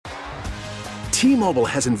T-Mobile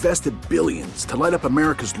has invested billions to light up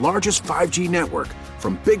America's largest 5G network,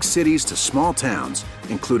 from big cities to small towns,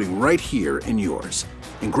 including right here in yours.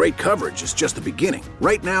 And great coverage is just the beginning.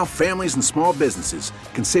 Right now, families and small businesses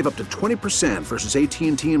can save up to 20% versus AT&T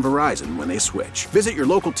and Verizon when they switch. Visit your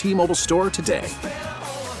local T-Mobile store today.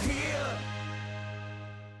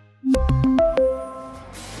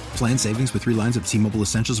 Plan savings with 3 lines of T-Mobile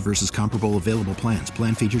Essentials versus comparable available plans.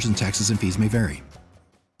 Plan features and taxes and fees may vary.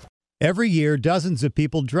 Every year, dozens of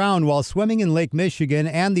people drown while swimming in Lake Michigan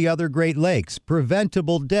and the other Great Lakes.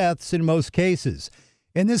 Preventable deaths in most cases.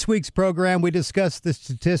 In this week's program, we discuss the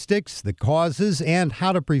statistics, the causes, and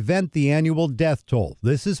how to prevent the annual death toll.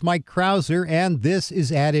 This is Mike Krauser, and this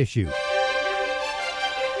is At Issue.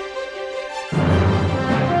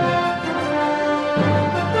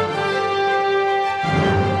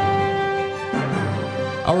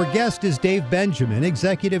 Our guest is Dave Benjamin,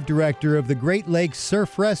 Executive Director of the Great Lakes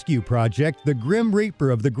Surf Rescue Project, the Grim Reaper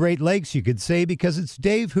of the Great Lakes, you could say, because it's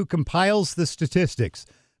Dave who compiles the statistics.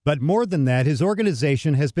 But more than that, his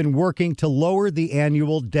organization has been working to lower the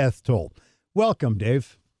annual death toll. Welcome,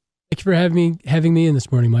 Dave. Thank you for having me in this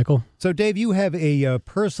morning, Michael. So, Dave, you have a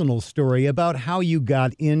personal story about how you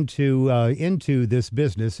got into this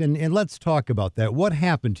business, and let's talk about that. What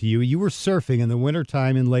happened to you? You were surfing in the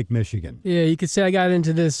wintertime in Lake Michigan. Yeah, you could say I got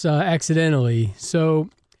into this accidentally. So,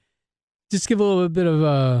 just to give a little bit of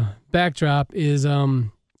a backdrop is I've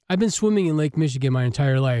been swimming in Lake Michigan my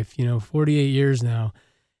entire life, 48 years now.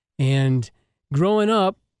 And growing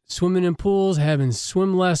up, swimming in pools, having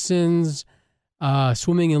swim lessons,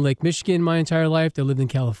 swimming in Lake Michigan my entire life. I lived in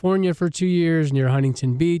California for 2 years near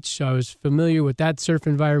Huntington Beach. So I was familiar with that surf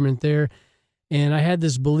environment there. And I had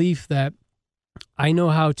this belief that I know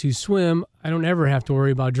how to swim. I don't ever have to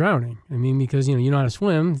worry about drowning. I mean, because, you know how to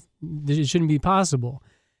swim, it shouldn't be possible.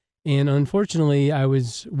 And unfortunately, I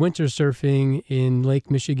was winter surfing in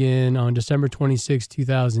Lake Michigan on December 26,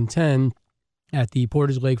 2010 at the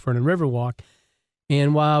Portage Lakefront and Riverwalk.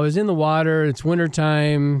 And while I was in the water, it's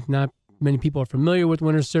wintertime, not many people are familiar with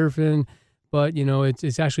winter surfing, but,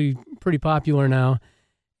 it's actually pretty popular now.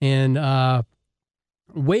 And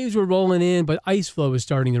waves were rolling in, but ice flow was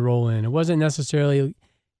starting to roll in. It wasn't necessarily,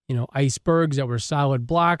 icebergs that were solid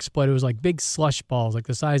blocks, but it was like big slush balls, like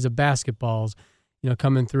the size of basketballs,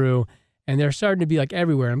 coming through. And they're starting to be like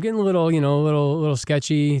everywhere. I'm getting a little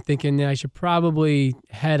sketchy, thinking I should probably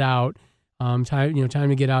head out. Time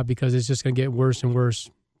to get out because it's just going to get worse and worse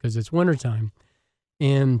because it's wintertime.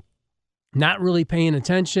 And not really paying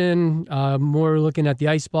attention, more looking at the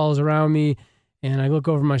ice balls around me. And I look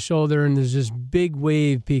over my shoulder and there's this big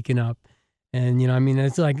wave peeking up. And,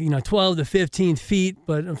 it's like, 12 to 15 feet.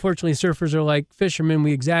 But unfortunately, surfers are like fishermen.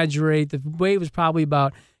 We exaggerate. The wave was probably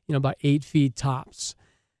about 8 feet tops.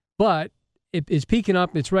 But it's peeking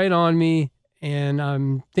up. It's right on me. And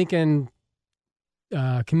I'm thinking,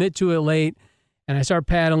 commit to it late, and I start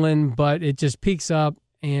paddling, but it just peaks up,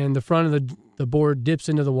 and the front of the board dips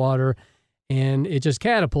into the water, and it just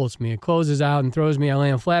catapults me. It closes out and throws me. I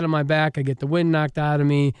land flat on my back. I get the wind knocked out of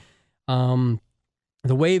me. The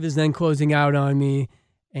wave is then closing out on me,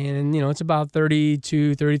 and, it's about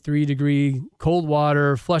 32, 33 degree cold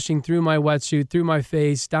water flushing through my wetsuit, through my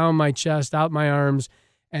face, down my chest, out my arms,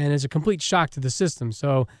 and it's a complete shock to the system.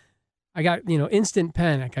 So I got, instant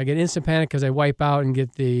panic. I get instant panic because I wipe out and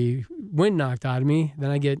get the wind knocked out of me.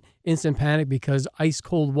 Then I get instant panic because ice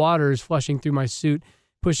cold water is flushing through my suit,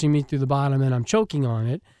 pushing me through the bottom, and I'm choking on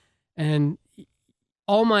it. And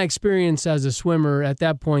all my experience as a swimmer at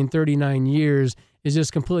that point, 39 years, is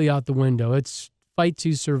just completely out the window. It's fight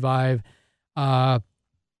to survive,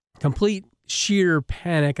 complete sheer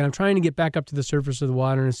panic. And I'm trying to get back up to the surface of the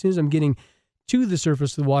water. And as soon as I'm getting to the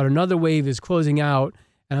surface of the water, another wave is closing out.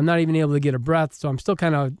 And I'm not even able to get a breath, so I'm still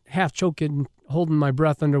kind of half choking, holding my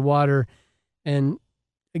breath underwater. And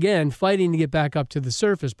again, fighting to get back up to the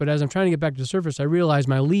surface. But as I'm trying to get back to the surface, I realize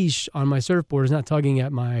my leash on my surfboard is not tugging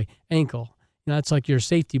at my ankle. It's like your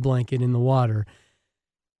safety blanket in the water.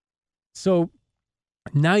 So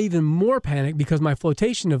now even more panic because my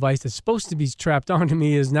flotation device that's supposed to be strapped onto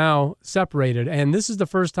me is now separated. And this is the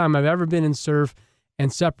first time I've ever been in surf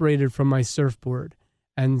and separated from my surfboard.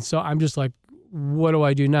 And so I'm just like, what do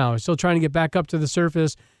I do now? I'm still trying to get back up to the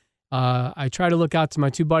surface. I try to look out to my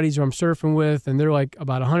two buddies who I'm surfing with, and they're like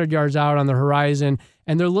about 100 yards out on the horizon,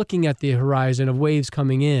 and they're looking at the horizon of waves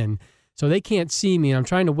coming in. So they can't see me, and I'm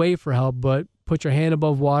trying to wave for help, but put your hand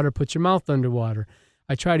above water, put your mouth underwater.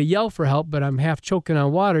 I try to yell for help, but I'm half choking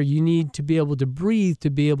on water. You need to be able to breathe to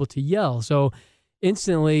be able to yell. So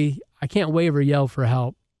instantly, I can't wave or yell for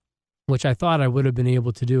help, which I thought I would have been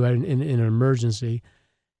able to do in an emergency.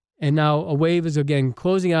 And now a wave is again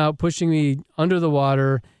closing out, pushing me under the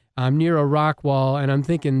water. I'm near a rock wall, and I'm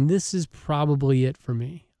thinking, this is probably it for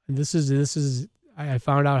me. This is. I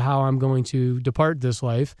found out how I'm going to depart this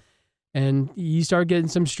life. And you start getting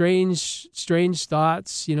some strange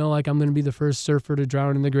thoughts, like I'm going to be the first surfer to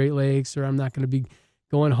drown in the Great Lakes, or I'm not going to be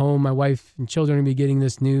going home. My wife and children are going to be getting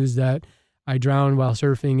this news that I drowned while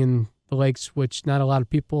surfing in the lakes, which not a lot of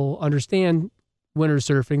people understand winter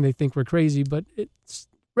surfing. They think we're crazy, but it's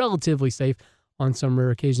relatively safe. On some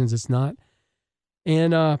rare occasions, it's not.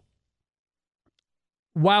 And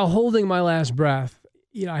while holding my last breath,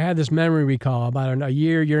 I had this memory recall about a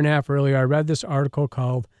year and a half earlier. I read this article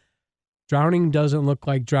called "Drowning Doesn't Look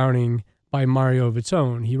Like Drowning" by Mario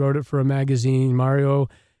Vittone. He wrote it for a magazine. Mario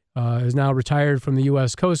is now retired from the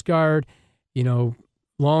U.S. Coast Guard,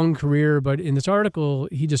 long career. But in this article,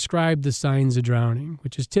 he described the signs of drowning,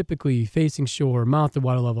 which is typically facing shore, mouth to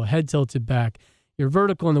water level, head tilted back. You're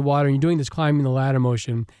vertical in the water, and you're doing this climbing the ladder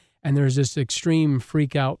motion, and there's this extreme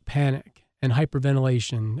freak out panic and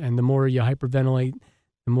hyperventilation. And the more you hyperventilate,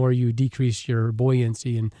 the more you decrease your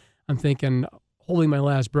buoyancy. And I'm thinking, holding my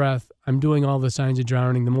last breath, I'm doing all the signs of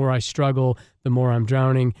drowning. The more I struggle, the more I'm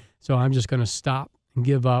drowning. So I'm just going to stop and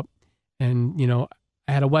give up. And,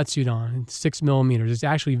 I had a wetsuit on, 6 millimeters. It's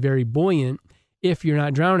actually very buoyant if you're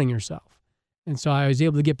not drowning yourself. And so I was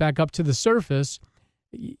able to get back up to the surface,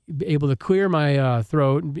 able to clear my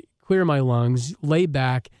throat, clear my lungs, lay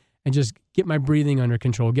back, and just get my breathing under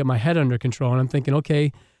control, get my head under control. And I'm thinking,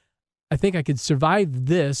 okay, I think I could survive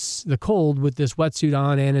the cold with this wetsuit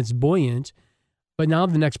on, and it's buoyant. But now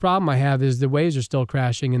the next problem I have is the waves are still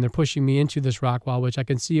crashing, and they're pushing me into this rock wall, which I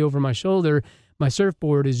can see over my shoulder. My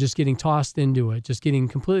surfboard is just getting tossed into it, just getting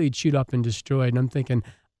completely chewed up and destroyed. And I'm thinking,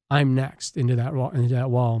 I'm next into that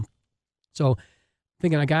wall. So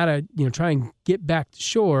thinking I gotta, try and get back to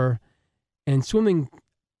shore. And swimming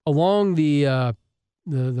along the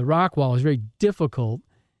rock wall is very difficult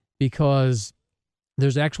because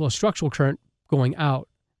there's actual structural current going out.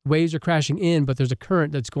 Waves are crashing in, but there's a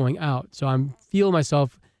current that's going out. So I'm feeling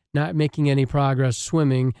myself not making any progress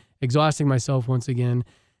swimming, exhausting myself once again.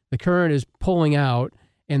 The current is pulling out,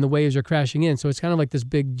 and the waves are crashing in. So it's kind of like this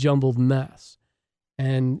big jumbled mess.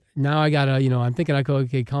 And now I got to, I'm thinking,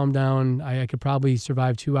 okay, calm down. I could probably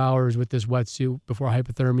survive 2 hours with this wetsuit before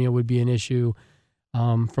hypothermia would be an issue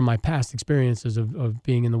from my past experiences of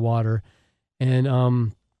being in the water. And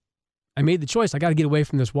I made the choice. I got to get away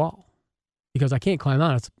from this wall because I can't climb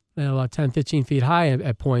on. It's about 10, 15 feet high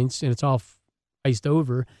at points, and it's all iced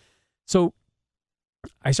over. So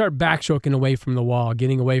I start backstroking away from the wall,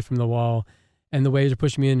 getting away from the wall, and the waves are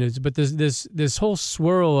pushing me into it. But this whole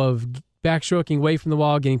swirl of backstroking away from the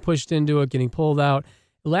wall, getting pushed into it, getting pulled out,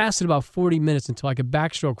 it lasted about 40 minutes until I could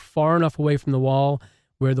backstroke far enough away from the wall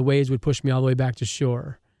where the waves would push me all the way back to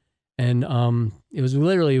shore. And it was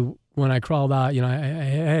literally when I crawled out, I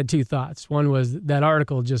had two thoughts. One was that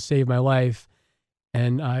article just saved my life,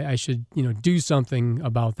 and I should, do something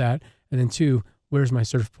about that. And then two, where's my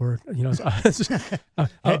surfboard?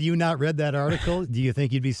 Had you not read that article, do you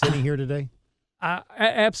think you'd be sitting here today?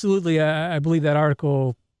 Absolutely. I believe that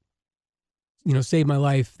article, saved my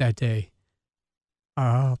life that day.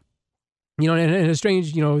 And a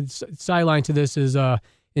strange, sideline to this is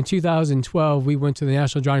in 2012, we went to the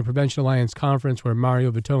National Drowning Prevention Alliance conference where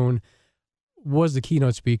Mario Vittone was the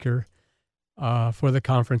keynote speaker for the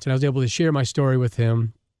conference. And I was able to share my story with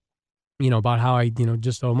him, about how I,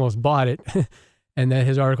 just almost bought it and that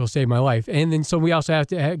his article saved my life. And then so we also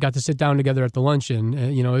got to sit down together at the luncheon.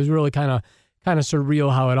 It was really kind of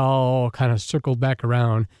surreal how it all kind of circled back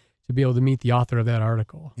around to be able to meet the author of that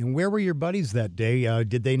article. And where were your buddies that day?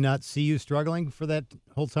 Did they not see you struggling for that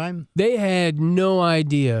whole time? They had no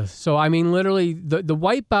idea. So, literally, the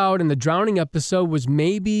wipeout and the drowning episode was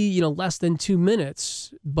maybe, less than 2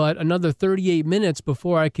 minutes, but another 38 minutes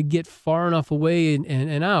before I could get far enough away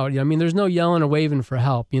and out. There's no yelling or waving for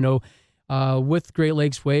help. With Great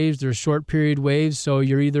Lakes waves, there's short period waves, so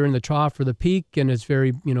you're either in the trough or the peak, and it's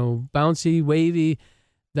very, bouncy, wavy,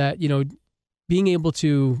 that, being able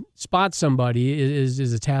to spot somebody is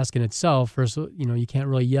a task in itself. First, you can't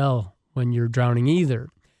really yell when you're drowning either.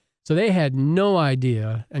 So they had no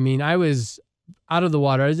idea. I was out of the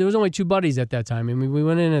water. There was only two buddies at that time. We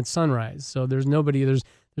went in at sunrise. So there's nobody, there's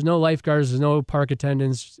no lifeguards, there's no park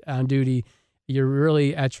attendants on duty. You're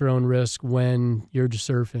really at your own risk when you're just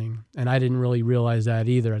surfing. And I didn't really realize that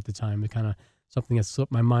either at the time. It kind of something that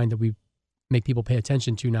slipped my mind that we make people pay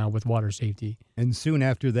attention to now with water safety. And soon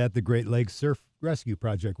after that, the Great Lakes Surf Rescue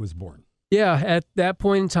Project was born. Yeah, at that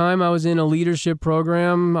point in time, I was in a leadership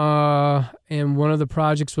program, and one of the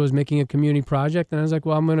projects was making a community project. And I was like,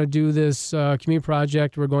 well, I'm going to do this community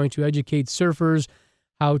project. We're going to educate surfers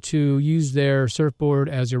how to use their surfboard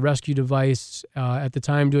as a rescue device. At the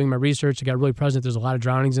time, doing my research, I got really present. There's a lot of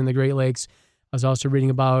drownings in the Great Lakes. I was also reading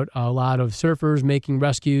about a lot of surfers making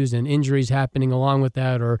rescues and injuries happening along with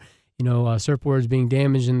that, or surfboards being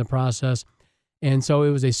damaged in the process. And so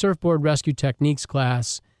it was a surfboard rescue techniques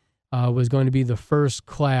class. Was going to be the first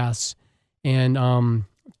class. And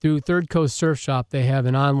through Third Coast Surf Shop, they have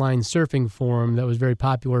an online surfing forum that was very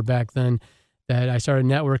popular back then, that I started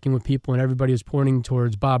networking with people, and everybody was pointing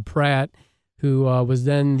towards Bob Pratt, who was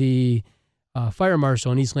then the fire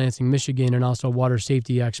marshal in East Lansing, Michigan, and also a water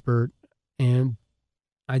safety expert. And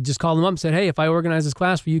I just called him up and said, hey, if I organize this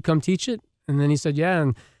class, will you come teach it? And then he said, yeah.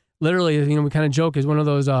 And literally, we kind of joke, is one of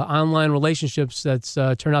those online relationships that's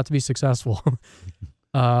turned out to be successful.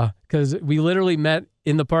 Because we literally met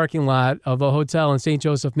in the parking lot of a hotel in St.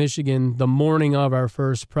 Joseph, Michigan, the morning of our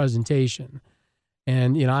first presentation.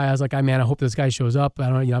 And, I was like, I hope this guy shows up. I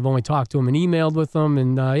don't know, I've only talked to him and emailed with him.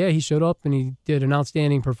 And he showed up and he did an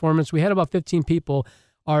outstanding performance. We had about 15 people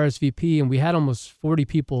RSVP, and we had almost 40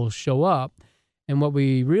 people show up. And what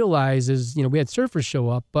we realized is, we had surfers show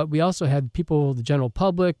up, but we also had people, the general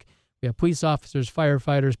public. We had police officers,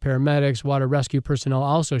 firefighters, paramedics, water rescue personnel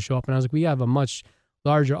also show up. And I was like, we have a much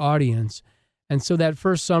larger audience. And so that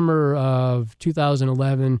first summer of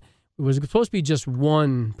 2011, it was supposed to be just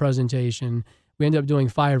one presentation. We ended up doing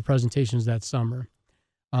 5 presentations that summer.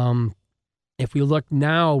 If we look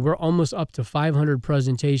now, we're almost up to 500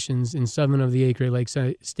 presentations in 7 of the 8 Great Lakes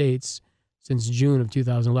states since June of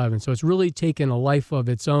 2011. So it's really taken a life of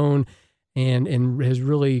its own and has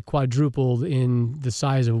really quadrupled in the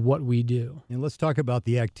size of what we do. And let's talk about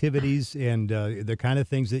the activities and the kind of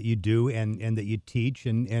things that you do and that you teach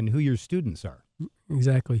and who your students are.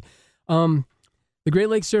 Exactly. The Great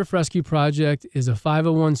Lakes Surf Rescue Project is a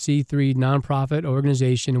 501c3 nonprofit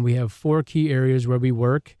organization, and we have 4 key areas where we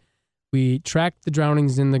work. We track the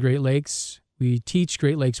drownings in the Great Lakes. We teach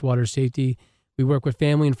Great Lakes water safety. We work with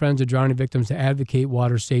family and friends of drowning victims to advocate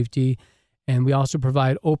water safety. And we also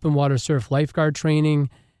provide open water surf lifeguard training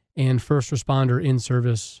and first responder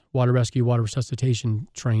in-service water rescue, water resuscitation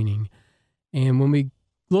training. And when we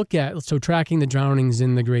look at, tracking the drownings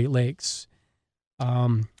in the Great Lakes,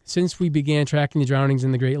 since we began tracking the drownings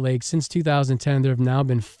in the Great Lakes, since 2010, there have now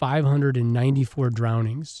been 594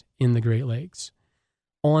 drownings in the Great Lakes.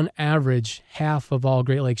 On average, half of all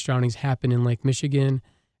Great Lakes drownings happen in Lake Michigan,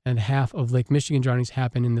 and half of Lake Michigan drownings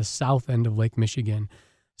happen in the south end of Lake Michigan.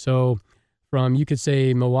 So from, you could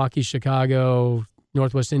say, Milwaukee, Chicago,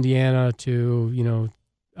 Northwest Indiana to,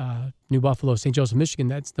 New Buffalo, St. Joseph, Michigan,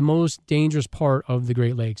 that's the most dangerous part of the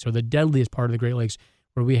Great Lakes, or the deadliest part of the Great Lakes,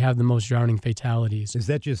 where we have the most drowning fatalities. Is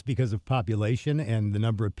that just because of population and the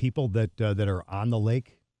number of people that are on the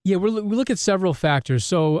lake? Yeah, we look at several factors.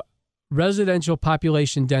 So residential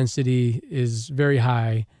population density is very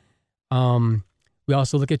high. We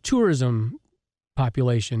also look at tourism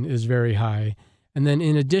population is very high. And then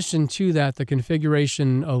in addition to that, the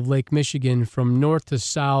configuration of Lake Michigan from north to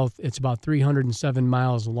south, it's about 307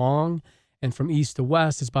 miles long. And from east to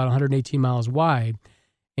west, it's about 118 miles wide.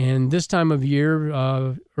 And this time of year,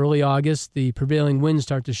 early August, the prevailing winds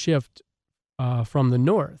start to shift from the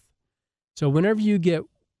north. So whenever you get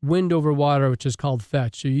wind over water, which is called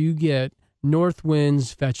fetch, so you get north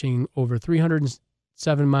winds fetching over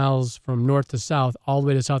 307 miles from north to south, all the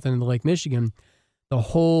way to south end of the Lake Michigan, the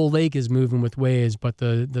whole lake is moving with waves, but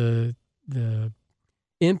the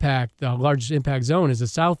impact, the largest impact zone is the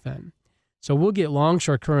south end. So we'll get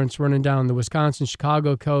longshore currents running down the Wisconsin,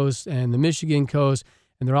 Chicago coast and the Michigan coast,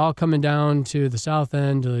 and they're all coming down to the south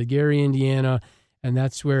end, to Gary, Indiana, and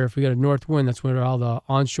that's where, if we get a north wind, that's where all the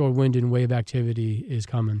onshore wind and wave activity is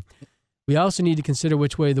coming. We also need to consider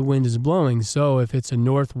which way the wind is blowing. So if it's a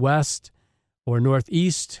northwest or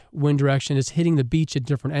northeast wind direction, it's hitting the beach at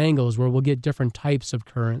different angles, where we'll get different types of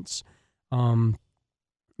currents. So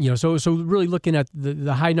really looking at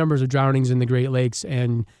the high numbers of drownings in the Great Lakes,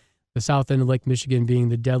 and the south end of Lake Michigan being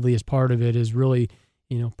the deadliest part of it, is really,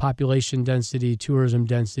 population density, tourism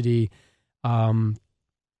density, the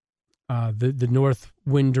north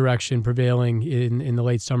wind direction prevailing in the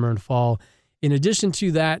late summer and fall. In addition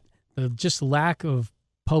to that, just lack of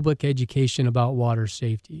public education about water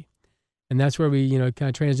safety. And that's where we, kind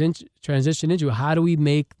of transition into how do we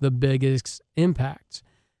make the biggest impact.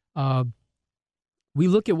 We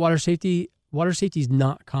look at water safety. Water safety is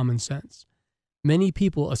not common sense. Many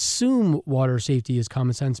people assume water safety is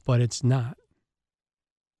common sense, but it's not.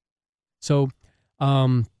 So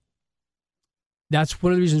that's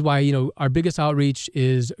one of the reasons why, our biggest outreach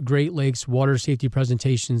is Great Lakes water safety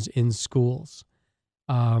presentations in schools.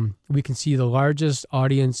 We can see the largest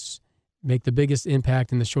audience make the biggest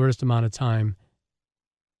impact in the shortest amount of time.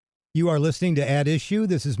 You are listening to At Issue.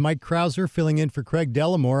 This is Mike Krauser filling in for Craig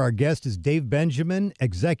Dellamore. Our guest is Dave Benjamin,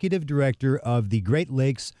 Executive Director of the Great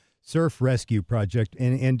Lakes Surf Rescue Project.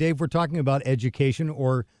 And Dave, we're talking about education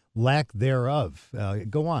or lack thereof.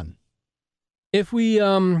 Go on. If we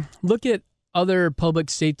look at other public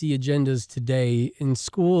safety agendas today in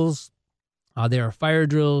schools, there are fire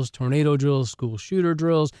drills, tornado drills, school shooter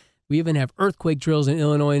drills. We even have earthquake drills in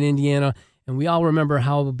Illinois and Indiana, and we all remember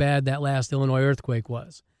how bad that last Illinois earthquake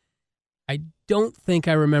was. I don't think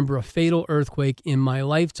I remember a fatal earthquake in my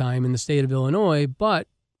lifetime in the state of Illinois, but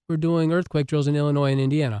we're doing earthquake drills in Illinois and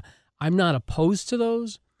Indiana. I'm not opposed to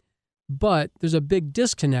those, but there's a big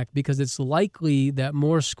disconnect because it's likely that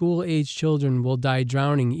more school-age children will die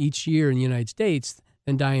drowning each year in the United States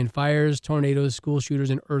than die in fires, tornadoes, school shooters,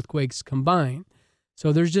 and earthquakes combined.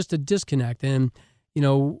 So there's just a disconnect. And,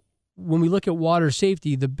 when we look at water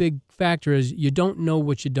safety, the big factor is you don't know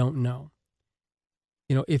what you don't know.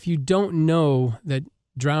 If you don't know that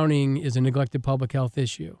drowning is a neglected public health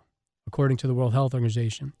issue, according to the World Health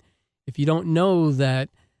Organization, if you don't know that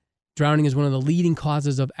drowning is one of the leading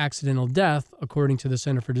causes of accidental death, according to the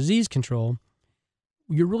Center for Disease Control,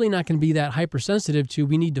 you're really not going to be that hypersensitive to,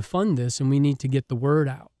 we need to fund this and we need to get the word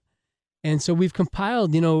out. And so we've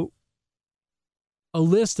compiled, a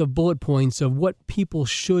list of bullet points of what people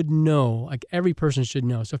should know, like every person should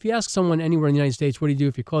know. So if you ask someone anywhere in the United States, what do you do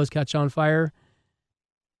if your clothes catch on fire?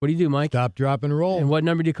 What do you do, Mike? Stop, drop, and roll. And what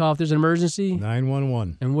number do you call if there's an emergency?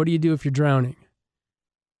 911. And what do you do if you're drowning?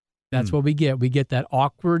 That's what we get. We get that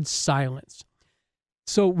awkward silence.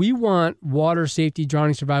 So we want water safety,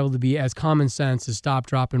 drowning survival to be as common sense as stop,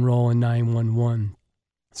 drop, and roll in 911.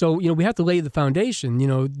 So, we have to lay the foundation.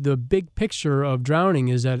 The big picture of drowning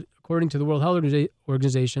is that, according to the World Health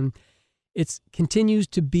Organization, it continues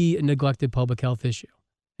to be a neglected public health issue.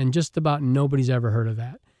 And just about nobody's ever heard of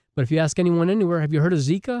that. But if you ask anyone anywhere, have you heard of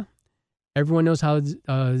Zika? Everyone knows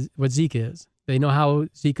what Zika is. They know how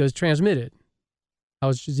Zika is transmitted. How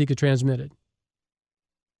is Zika transmitted?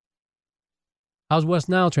 How's West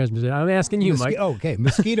Nile transmitted? I'm asking you, Mike. Okay,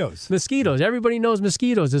 mosquitoes. Mosquitoes. Everybody knows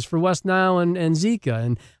mosquitoes. It's for West Nile and Zika.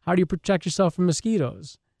 And how do you protect yourself from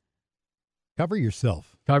mosquitoes? Cover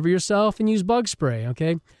yourself. Cover yourself and use bug spray,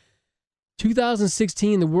 okay?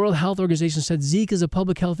 2016, the World Health Organization said Zika is a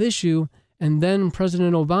public health issue, and then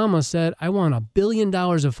President Obama said, I want $1 billion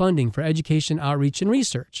of funding for education, outreach, and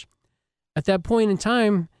research. At that point in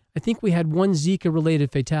time, I think we had one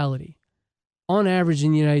Zika-related fatality. On average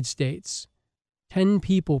in the United States, 10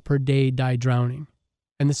 people per day die drowning,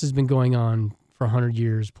 and this has been going on for 100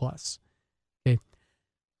 years plus. Okay,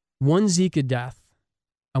 one Zika death,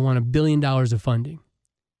 I want $1 billion of funding.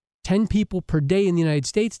 10 people per day in the United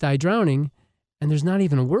States die drowning, and there's not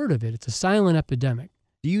even a word of it. It's a silent epidemic.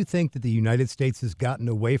 Do you think that the United States has gotten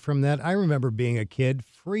away from that? I remember being a kid,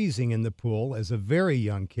 freezing in the pool as a very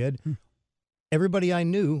young kid. Everybody I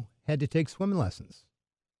knew had to take swimming lessons.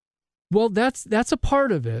 Well, that's a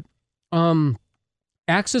part of it.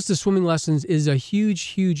 Access to swimming lessons is a huge,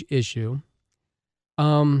 huge issue.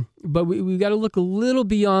 But we got to look a little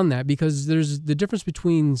beyond that because there's the difference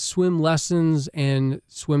between swim lessons and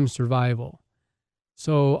swim survival.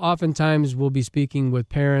 So oftentimes we'll be speaking with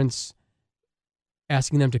parents,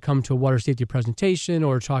 asking them to come to a water safety presentation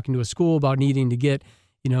or talking to a school about needing to get,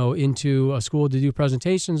 into a school to do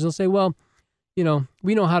presentations. They'll say, well,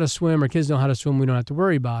 we know how to swim. Our kids know how to swim. We don't have to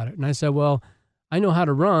worry about it. And I said, well, I know how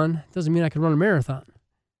to run. It doesn't mean I can run a marathon.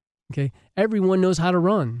 Okay. Everyone knows how to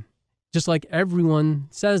run, just like everyone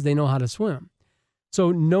says they know how to swim.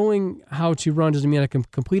 So knowing how to run doesn't mean I can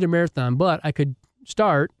complete a marathon, but I could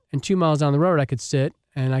start and 2 miles down the road, I could sit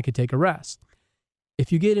and I could take a rest.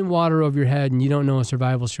 If you get in water over your head and you don't know a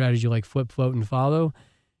survival strategy like flip, float, and follow,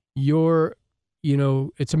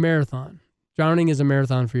 it's a marathon. Drowning is a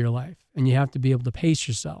marathon for your life, and you have to be able to pace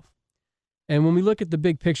yourself. And when we look at the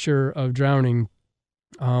big picture of drowning,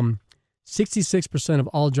 66% of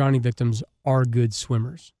all drowning victims are good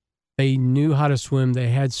swimmers. They knew how to swim. They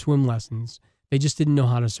had swim lessons. They just didn't know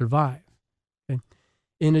how to survive. Okay?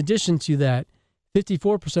 In addition to that,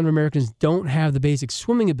 54% of Americans don't have the basic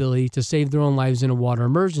swimming ability to save their own lives in a water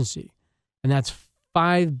emergency. And that's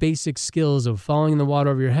 5 basic skills of falling in the water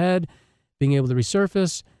over your head, being able to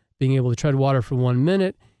resurface, being able to tread water for 1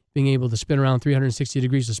 minute, being able to spin around 360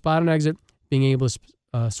 degrees to spot an exit, being able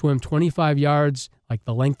to swim 25 yards, like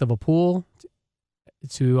the length of a pool,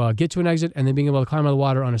 to get to an exit, and then being able to climb out of the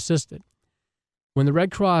water unassisted. When the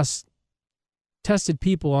Red Cross tested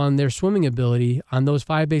people on their swimming ability on those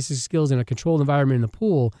 5 basic skills in a controlled environment in the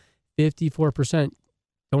pool, 54%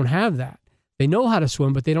 don't have that. They know how to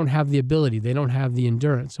swim, but they don't have the ability. They don't have the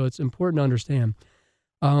endurance. So it's important to understand.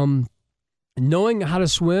 Knowing how to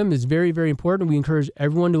swim is very, very important. We encourage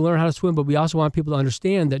everyone to learn how to swim, but we also want people to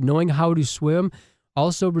understand that knowing how to swim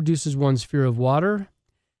also reduces one's fear of water.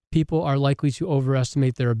 People are likely to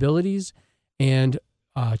overestimate their abilities, and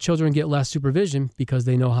children get less supervision because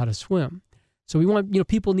they know how to swim. So we want,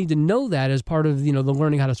 people need to know that as part of, the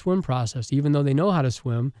learning how to swim process. Even though they know how to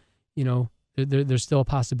swim, there's still a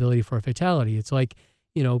possibility for a fatality. It's like,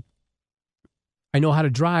 I know how to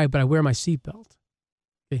drive, but I wear my seatbelt.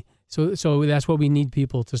 Okay. So that's what we need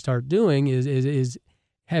people to start doing is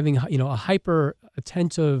having, a hyper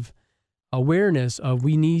attentive awareness of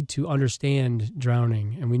we need to understand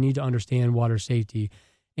drowning and we need to understand water safety.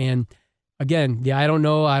 And again, I don't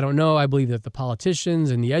know. I believe that the politicians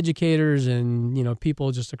and the educators and,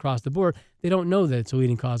 people just across the board, they don't know that it's a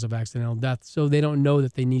leading cause of accidental death. So they don't know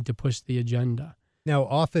that they need to push the agenda. Now,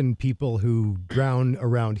 often people who drown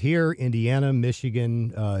around here, Indiana,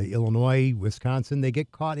 Michigan, Illinois, Wisconsin, they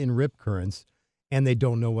get caught in rip currents and they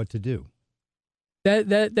don't know what to do.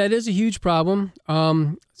 That is a huge problem.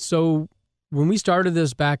 So when we started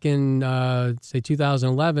this back in, say,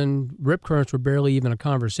 2011, rip currents were barely even a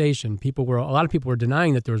conversation. A lot of people were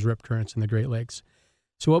denying that there was rip currents in the Great Lakes.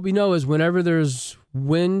 So what we know is whenever there's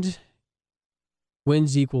winds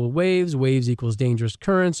equal waves equals dangerous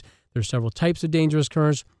currents. There's several types of dangerous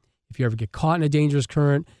currents. If you ever get caught in a dangerous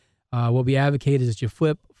current, what we advocate is that you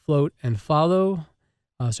flip, float, and follow.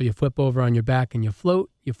 So you flip over on your back and you float.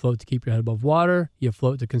 You float to keep your head above water. You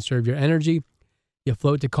float to conserve your energy. You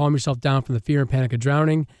float to calm yourself down from the fear and panic of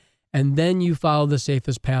drowning. And then you follow the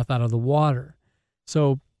safest path out of the water.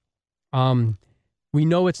 So we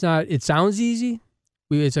know it sounds easy.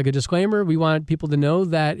 It's like a disclaimer. We want people to know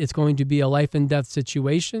that it's going to be a life and death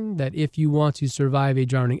situation, that if you want to survive a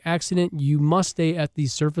drowning accident, you must stay at the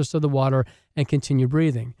surface of the water and continue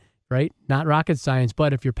breathing, right? Not rocket science,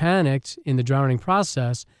 but if you're panicked in the drowning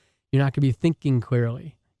process, you're not going to be thinking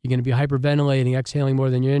clearly. You're going to be hyperventilating, exhaling more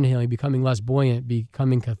than you're inhaling, becoming less buoyant,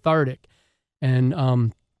 becoming cathartic.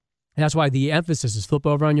 And that's why the emphasis is flip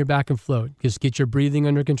over on your back and float. Just get your breathing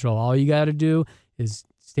under control. All you got to do is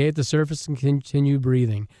stay at the surface and continue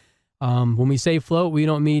breathing. When we say float, we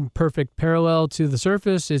don't mean perfect parallel to the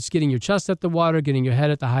surface. It's getting your chest at the water, getting your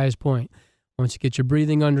head at the highest point. Once you get your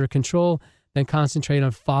breathing under control, then concentrate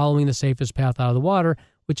on following the safest path out of the water,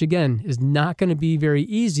 which again is not going to be very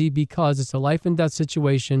easy because it's a life and death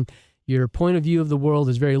situation. Your point of view of the world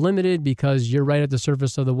is very limited because you're right at the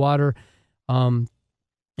surface of the water.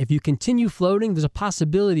 If you continue floating, there's a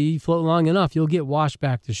possibility you float long enough, you'll get washed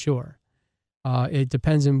back to shore. It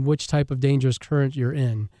depends on which type of dangerous current you're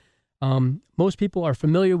in. Most people are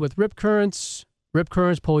familiar with rip currents. Rip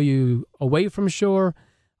currents pull you away from shore,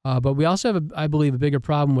 but we also have, I believe, a bigger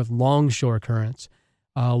problem with longshore currents.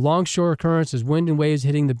 Longshore currents is wind and waves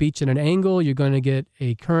hitting the beach at an angle. You're going to get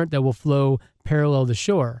a current that will flow parallel to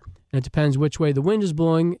shore. And it depends which way the wind is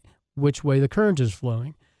blowing, which way the current is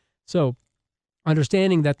flowing. So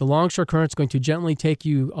understanding that the longshore current is going to gently take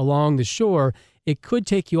you along the shore, it could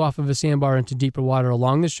take you off of a sandbar into deeper water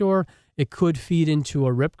along the shore. It could feed into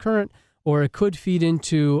a rip current, or it could feed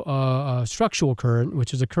into a structural current,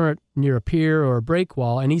 which is a current near a pier or a break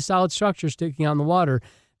wall. Any solid structure sticking out in the water,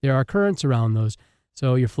 there are currents around those.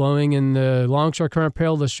 So you're flowing in the longshore current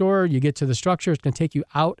parallel to the shore, you get to the structure, it's going to take you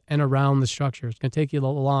out and around the structure. It's going to take you a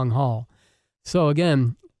long haul. So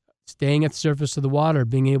again, staying at the surface of the water,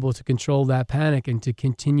 being able to control that panic and to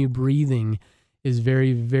continue breathing is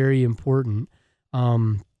very, very important.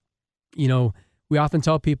 We often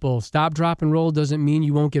tell people stop, drop, and roll doesn't mean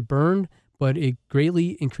you won't get burned, but it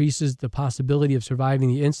greatly increases the possibility of surviving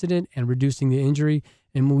the incident and reducing the injury.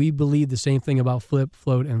 And we believe the same thing about flip,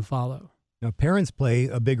 float, and follow. Now, parents play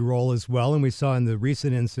a big role as well, and we saw in the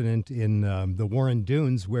recent incident in the Warren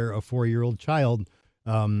Dunes where a 4-year-old child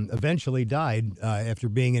eventually died after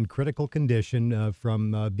being in critical condition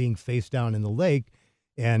from being face down in the lake.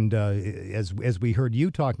 And as we heard you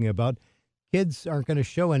talking about, kids aren't going to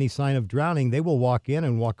show any sign of drowning. They will walk in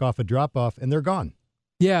and walk off a drop-off, and they're gone.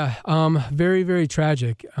 Yeah, very, very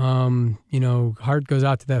tragic. Heart goes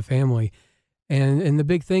out to that family. And the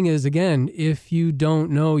big thing is, again, if you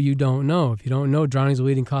don't know, you don't know. If you don't know drowning is the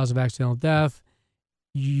leading cause of accidental death,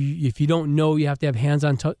 if you don't know, you have to have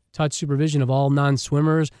hands-on touch supervision of all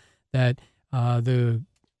non-swimmers, that the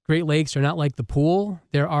Great Lakes are not like the pool.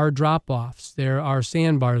 There are drop-offs. There are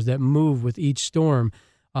sandbars that move with each storm.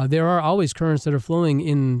 There are always currents that are flowing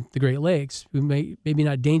in the Great Lakes, maybe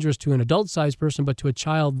not dangerous to an adult-sized person, but to a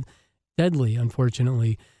child deadly,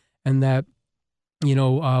 unfortunately, and that, we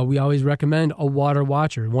always recommend a water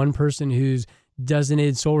watcher, one person whose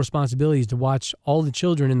designated sole responsibility is to watch all the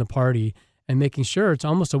children in the party and making sure it's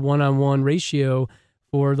almost a one-on-one ratio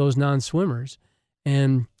for those non-swimmers.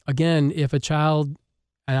 And again, if a child,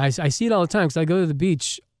 and I see it all the time because I go to the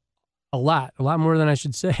beach a lot more than I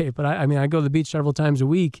should say, but I go to the beach several times a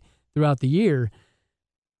week throughout the year.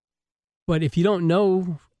 But if you don't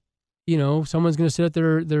know, someone's going to sit at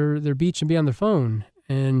their beach and be on their phone.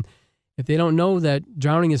 And if they don't know that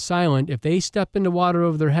drowning is silent, if they step into water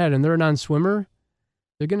over their head and they're a non-swimmer,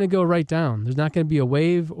 they're going to go right down. There's not going to be a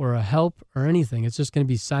wave or a help or anything. It's just going to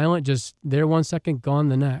be silent, just there 1 second, gone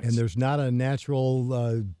the next. And there's not a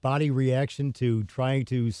natural body reaction to trying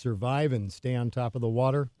to survive and stay on top of the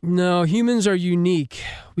water? No, humans are unique.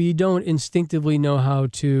 We don't instinctively know how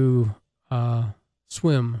to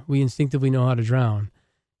swim. We instinctively know how to drown.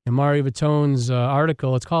 In Mario Vitone's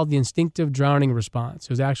article, it's called The Instinctive Drowning Response. It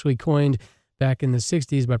was actually coined back in the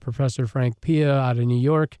 60s by Professor Frank Pia out of New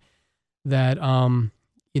York, that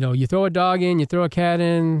you throw a dog in, you throw a cat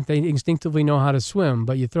in, they instinctively know how to swim.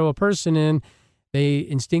 But you throw a person in, they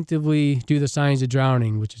instinctively do the signs of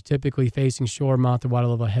drowning, which is typically facing shore, mouth to water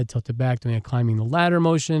level, head tilted back, doing a climbing the ladder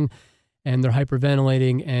motion, and they're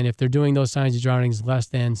hyperventilating. And if they're doing those signs of drowning, it's less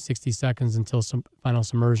than 60 seconds until some final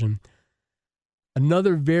submersion.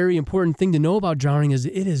 Another very important thing to know about drowning is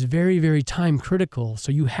it is very, very time critical.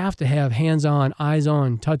 So you have to have hands-on,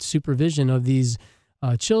 eyes-on, touch supervision of these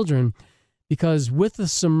children, because with the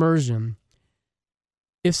submersion,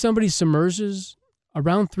 if somebody submerges,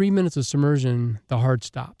 around 3 minutes of submersion, the heart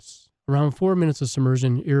stops. Around 4 minutes of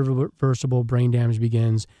submersion, irreversible brain damage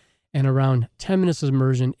begins. And around 10 minutes of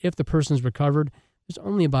submersion, if the person's recovered, there's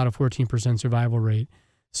only about a 14% survival rate.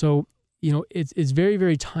 So, it's very,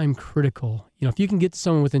 very time critical. If you can get to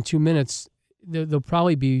someone within 2 minutes, they'll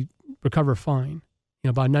probably recover fine.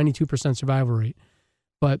 About 92% survival rate.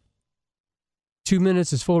 But 2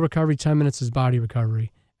 minutes is full recovery, 10 minutes is body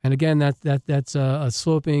recovery. And again, that's a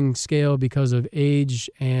sloping scale because of age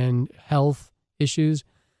and health issues.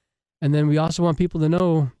 And then we also want people to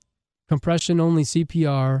know compression-only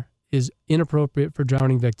CPR is inappropriate for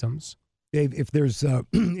drowning victims. Dave, if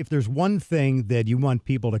there's one thing that you want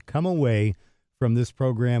people to come away from this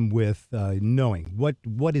program with knowing,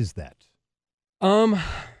 what is that?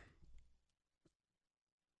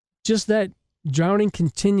 Just that drowning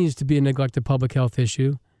continues to be a neglected public health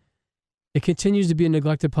issue. It continues to be a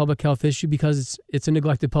neglected public health issue because it's a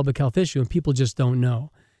neglected public health issue and people just don't know.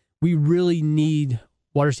 We really need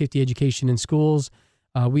water safety education in schools.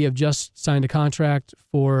 We have just signed a contract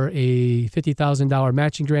for a $50,000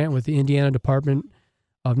 matching grant with the Indiana Department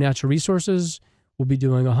of Natural Resources. We'll be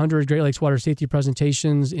doing 100 Great Lakes water safety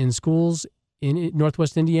presentations in schools in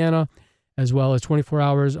Northwest Indiana, as well as 24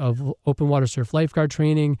 hours of open water surf lifeguard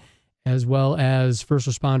training, as well as first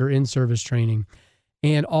responder in-service training.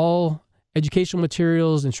 And all educational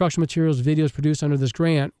materials, instructional materials, videos produced under this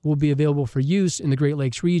grant will be available for use in the Great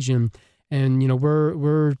Lakes region. And,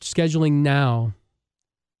 we're scheduling now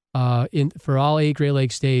for all 8 Great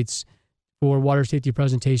Lakes states for water safety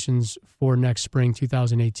presentations for next spring,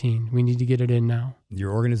 2018. We need to get it in now.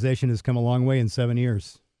 Your organization has come a long way in 7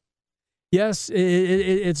 years. Yes,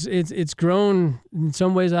 it's grown in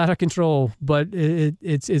some ways out of control, but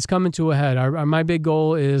it's coming to a head. My big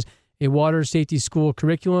goal is a water safety school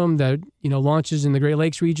curriculum that launches in the Great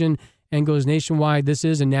Lakes region and goes nationwide. This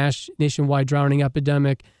is a nationwide drowning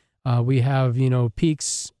epidemic. We have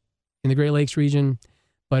peaks in the Great Lakes region,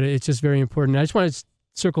 but it's just very important. I just want to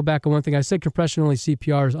circle back on one thing. I said compression-only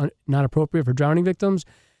CPR is not appropriate for drowning victims.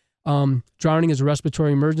 Drowning is a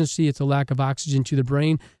respiratory emergency. It's a lack of oxygen to the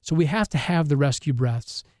brain. So we have to have the rescue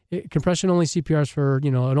breaths. Compression-only CPR is for,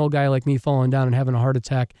 an old guy like me falling down and having a heart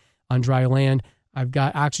attack on dry land. I've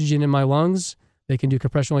got oxygen in my lungs. They can do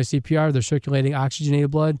compression-only CPR. They're circulating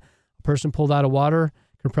oxygenated blood. A person pulled out of water,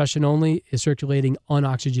 compression-only is circulating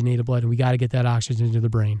unoxygenated blood, and we got to get that oxygen into the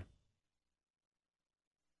brain.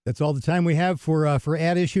 That's all the time we have for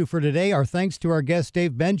At Issue for today. Our thanks to our guest,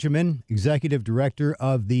 Dave Benjamin, Executive Director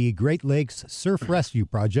of the Great Lakes Surf Rescue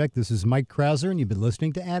Project. This is Mike Krauser, and you've been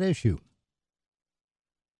listening to At Issue.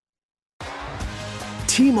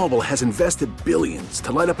 T-Mobile has invested billions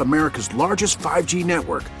to light up America's largest 5G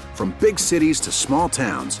network, from big cities to small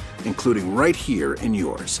towns, including right here in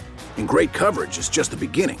yours. And great coverage is just the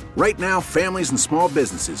beginning. Right now, families and small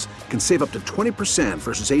businesses can save up to 20%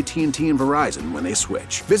 versus AT&T and Verizon when they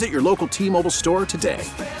switch. Visit your local T-Mobile store today.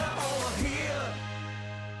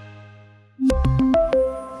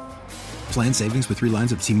 Plan savings with 3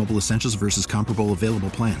 lines of T-Mobile Essentials versus comparable available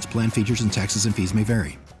plans. Plan features and taxes and fees may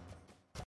vary.